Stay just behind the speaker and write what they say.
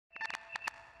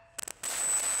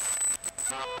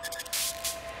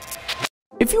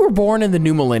If you were born in the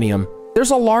new millennium,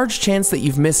 there's a large chance that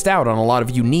you've missed out on a lot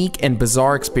of unique and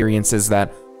bizarre experiences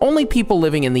that only people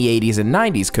living in the 80s and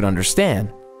 90s could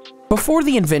understand. Before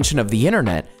the invention of the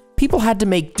internet, people had to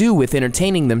make do with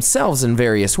entertaining themselves in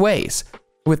various ways.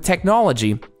 With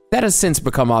technology, that has since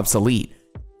become obsolete.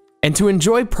 And to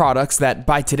enjoy products that,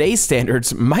 by today's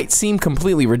standards, might seem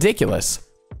completely ridiculous.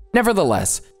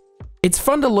 Nevertheless, it's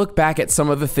fun to look back at some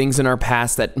of the things in our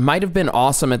past that might have been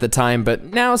awesome at the time, but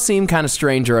now seem kind of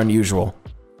strange or unusual.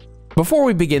 Before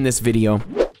we begin this video,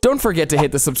 don't forget to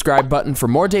hit the subscribe button for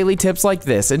more daily tips like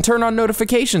this and turn on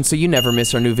notifications so you never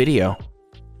miss our new video.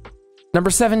 Number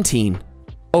 17.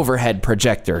 Overhead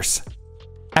projectors.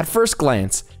 At first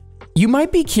glance, you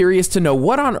might be curious to know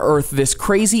what on earth this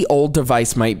crazy old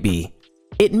device might be.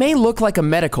 It may look like a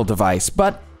medical device,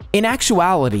 but in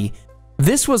actuality,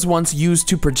 this was once used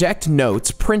to project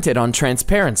notes printed on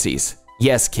transparencies.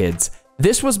 Yes, kids,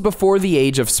 this was before the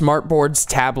age of smartboards,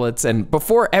 tablets, and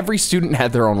before every student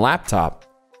had their own laptop.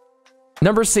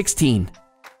 Number 16.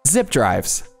 Zip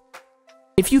drives.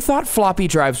 If you thought floppy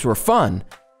drives were fun,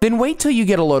 then wait till you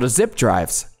get a load of zip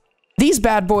drives. These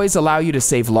bad boys allow you to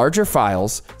save larger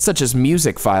files, such as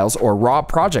music files or raw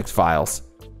project files.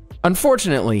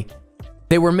 Unfortunately,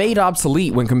 they were made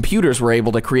obsolete when computers were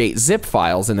able to create zip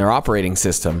files in their operating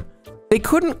system. They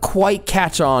couldn't quite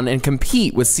catch on and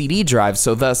compete with CD drives,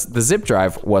 so thus the zip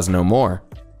drive was no more.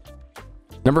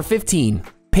 Number 15.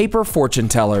 Paper fortune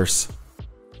tellers.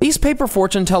 These paper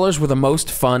fortune tellers were the most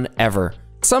fun ever.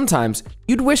 Sometimes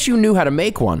you'd wish you knew how to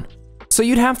make one, so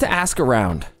you'd have to ask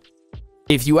around.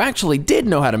 If you actually did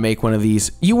know how to make one of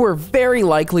these, you were very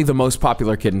likely the most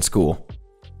popular kid in school.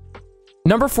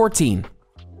 Number 14.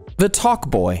 The Talk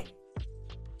Boy.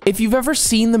 If you've ever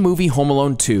seen the movie Home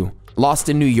Alone 2, Lost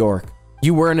in New York,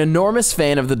 you were an enormous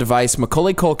fan of the device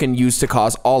Macaulay Culkin used to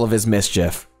cause all of his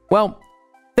mischief. Well,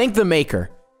 thank the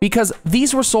maker, because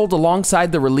these were sold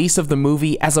alongside the release of the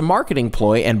movie as a marketing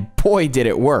ploy, and boy did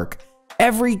it work.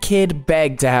 Every kid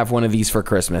begged to have one of these for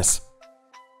Christmas.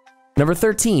 Number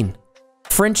 13.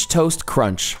 French Toast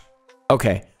Crunch.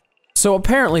 Okay, so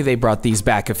apparently they brought these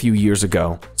back a few years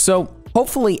ago, so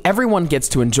hopefully everyone gets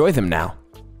to enjoy them now.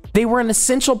 They were an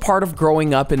essential part of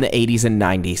growing up in the 80s and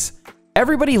 90s.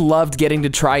 Everybody loved getting to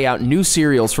try out new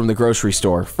cereals from the grocery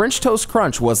store. French Toast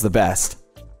Crunch was the best.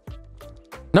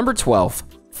 Number 12.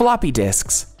 Floppy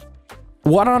disks.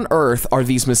 What on earth are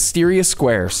these mysterious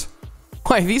squares?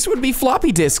 Why, these would be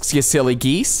floppy disks, you silly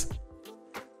geese.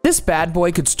 This bad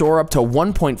boy could store up to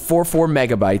 1.44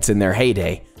 megabytes in their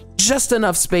heyday, just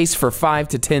enough space for 5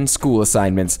 to 10 school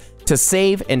assignments to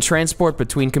save and transport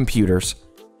between computers.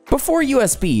 Before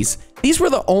USBs, these were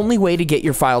the only way to get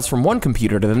your files from one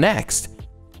computer to the next.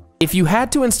 If you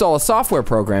had to install a software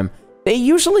program, they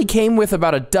usually came with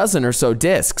about a dozen or so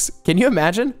disks. Can you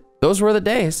imagine? Those were the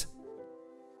days.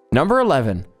 Number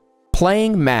 11.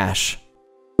 Playing MASH.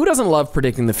 Who doesn't love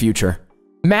predicting the future?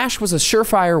 MASH was a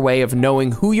surefire way of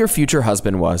knowing who your future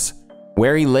husband was,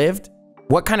 where he lived,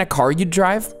 what kind of car you'd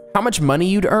drive, how much money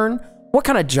you'd earn, what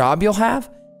kind of job you'll have,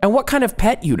 and what kind of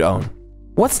pet you'd own.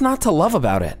 What's not to love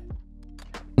about it?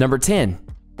 Number 10.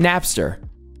 Napster.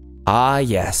 Ah,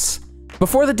 yes.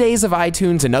 Before the days of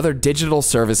iTunes and other digital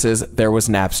services, there was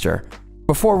Napster.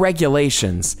 Before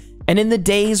regulations, and in the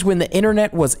days when the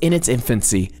internet was in its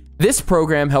infancy, this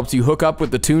program helped you hook up with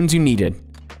the tunes you needed.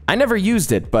 I never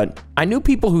used it, but I knew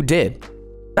people who did.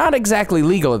 Not exactly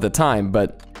legal at the time,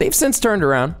 but they've since turned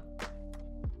around.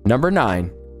 Number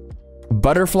 9.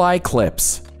 Butterfly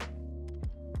clips.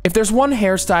 If there's one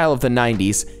hairstyle of the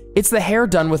 90s, it's the hair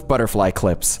done with butterfly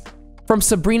clips. From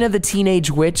Sabrina the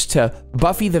Teenage Witch to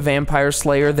Buffy the Vampire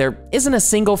Slayer, there isn't a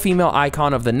single female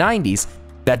icon of the 90s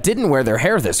that didn't wear their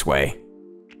hair this way.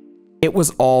 It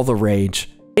was all the rage.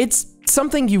 It's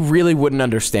something you really wouldn't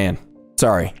understand.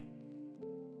 Sorry.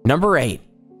 Number 8.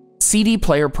 CD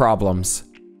player problems.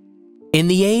 In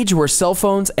the age where cell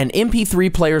phones and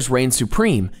MP3 players reign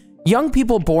supreme, young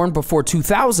people born before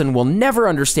 2000 will never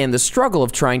understand the struggle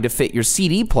of trying to fit your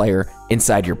CD player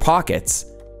inside your pockets.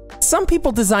 Some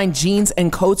people designed jeans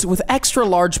and coats with extra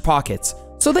large pockets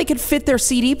so they could fit their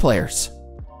CD players.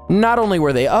 Not only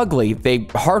were they ugly, they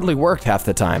hardly worked half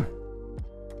the time.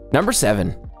 Number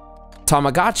 7.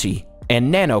 Tamagotchi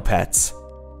and Nano Pets.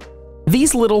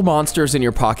 These little monsters in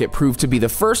your pocket proved to be the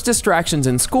first distractions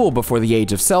in school before the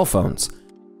age of cell phones.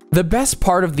 The best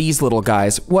part of these little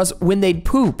guys was when they'd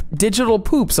poop digital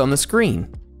poops on the screen.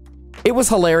 It was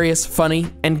hilarious, funny,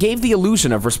 and gave the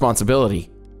illusion of responsibility.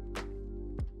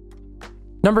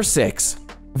 Number 6.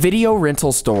 Video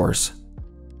rental stores.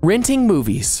 Renting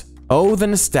movies. Oh, the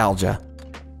nostalgia.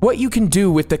 What you can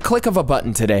do with the click of a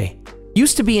button today.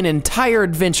 used to be an entire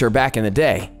adventure back in the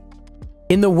day.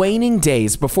 In the waning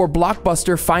days before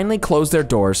Blockbuster finally closed their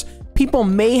doors, people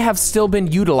may have still been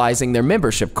utilizing their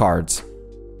membership cards.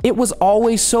 It was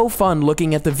always so fun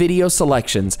looking at the video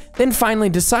selections, then finally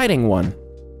deciding one.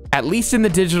 At least in the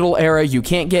digital era, you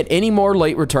can't get any more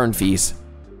late return fees.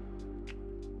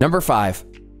 Number 5.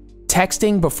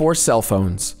 Texting before cell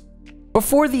phones.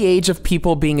 Before the age of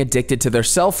people being addicted to their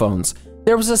cell phones,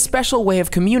 there was a special way of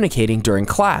communicating during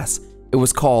class. It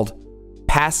was called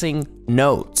passing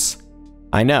notes.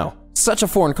 I know, such a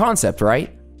foreign concept,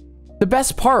 right? The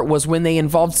best part was when they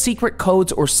involved secret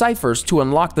codes or ciphers to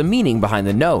unlock the meaning behind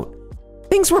the note.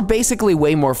 Things were basically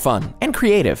way more fun and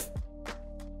creative.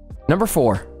 Number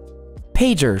 4.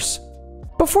 Pagers.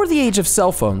 Before the age of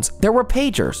cell phones, there were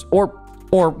pagers,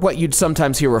 or what you'd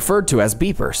sometimes hear referred to as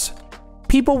beepers.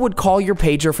 People would call your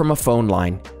pager from a phone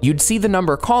line. You'd see the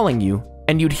number calling you,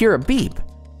 and you'd hear a beep.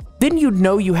 Then you'd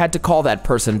know you had to call that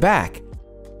person back.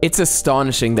 It's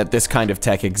astonishing that this kind of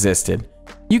tech existed.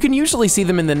 You can usually see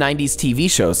them in the 90s TV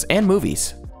shows and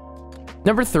movies.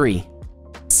 Number 3.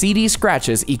 CD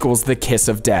scratches equals the kiss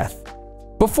of death.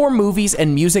 Before movies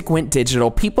and music went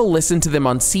digital, people listened to them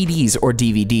on CDs or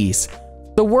DVDs.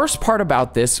 The worst part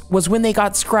about this was when they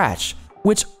got scratched,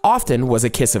 which often was a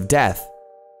kiss of death.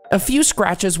 A few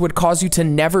scratches would cause you to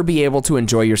never be able to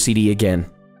enjoy your CD again.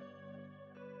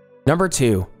 Number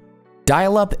 2.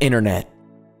 Dial-up internet.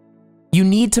 You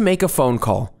need to make a phone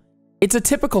call. It's a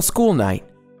typical school night.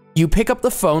 You pick up the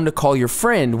phone to call your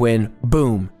friend when,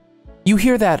 boom, you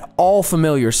hear that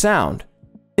all-familiar sound.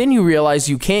 Then you realize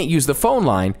you can't use the phone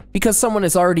line because someone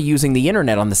is already using the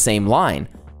internet on the same line.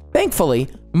 Thankfully,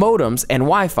 modems and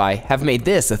Wi-Fi have made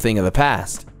this a thing of the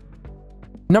past.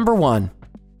 Number 1.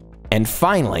 And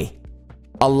finally,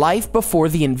 a life before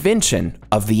the invention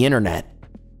of the internet.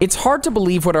 It's hard to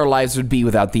believe what our lives would be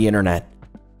without the internet.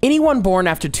 Anyone born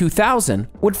after 2000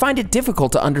 would find it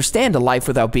difficult to understand a life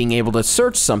without being able to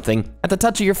search something at the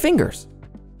touch of your fingers.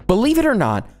 Believe it or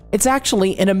not, it's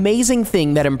actually an amazing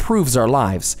thing that improves our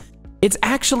lives. It's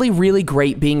actually really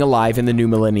great being alive in the new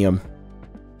millennium.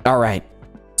 Alright,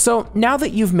 so now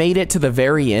that you've made it to the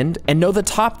very end and know the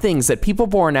top things that people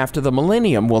born after the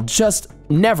millennium will just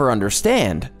never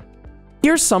understand,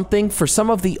 here's something for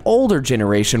some of the older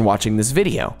generation watching this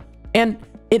video. And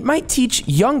it might teach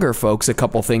younger folks a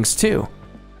couple things too.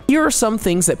 Here are some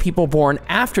things that people born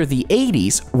after the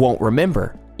 80s won't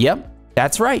remember. Yep,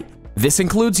 that's right. This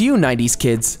includes you, 90s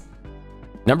kids.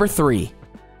 Number 3.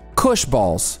 Cush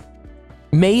balls.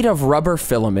 Made of rubber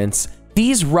filaments,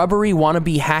 these rubbery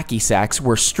wannabe hacky sacks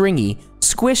were stringy,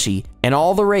 squishy, and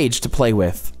all the rage to play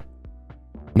with.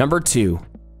 Number 2.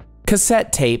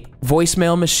 Cassette tape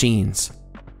voicemail machines.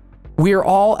 We're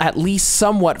all at least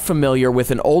somewhat familiar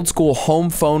with an old-school home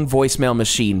phone voicemail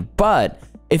machine, but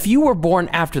if you were born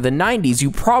after the 90s, you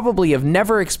probably have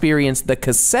never experienced the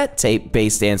cassette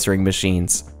tape-based answering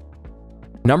machines.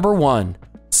 Number 1.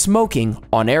 Smoking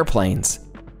on airplanes.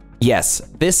 Yes,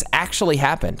 this actually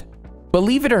happened.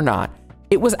 Believe it or not,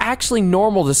 it was actually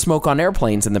normal to smoke on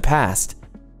airplanes in the past.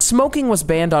 Smoking was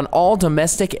banned on all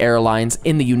domestic airlines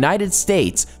in the United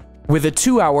States with a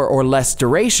 2-hour or less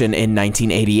duration in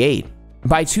 1988.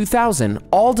 By 2000,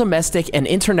 all domestic and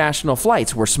international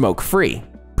flights were smoke-free.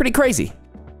 Pretty crazy.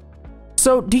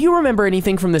 So, do you remember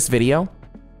anything from this video?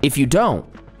 If you don't,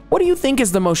 what do you think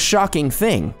is the most shocking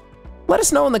thing? Let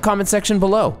us know in the comment section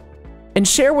below. And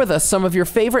share with us some of your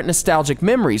favorite nostalgic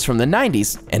memories from the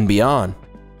 90s and beyond.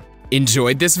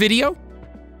 Enjoyed this video?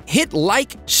 Hit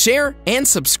like, share, and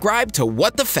subscribe to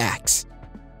What the Facts.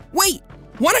 Wait,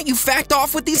 why don't you fact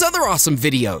off with these other awesome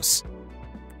videos?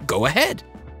 Go ahead.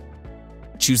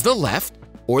 Choose the left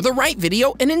or the right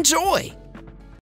video and enjoy.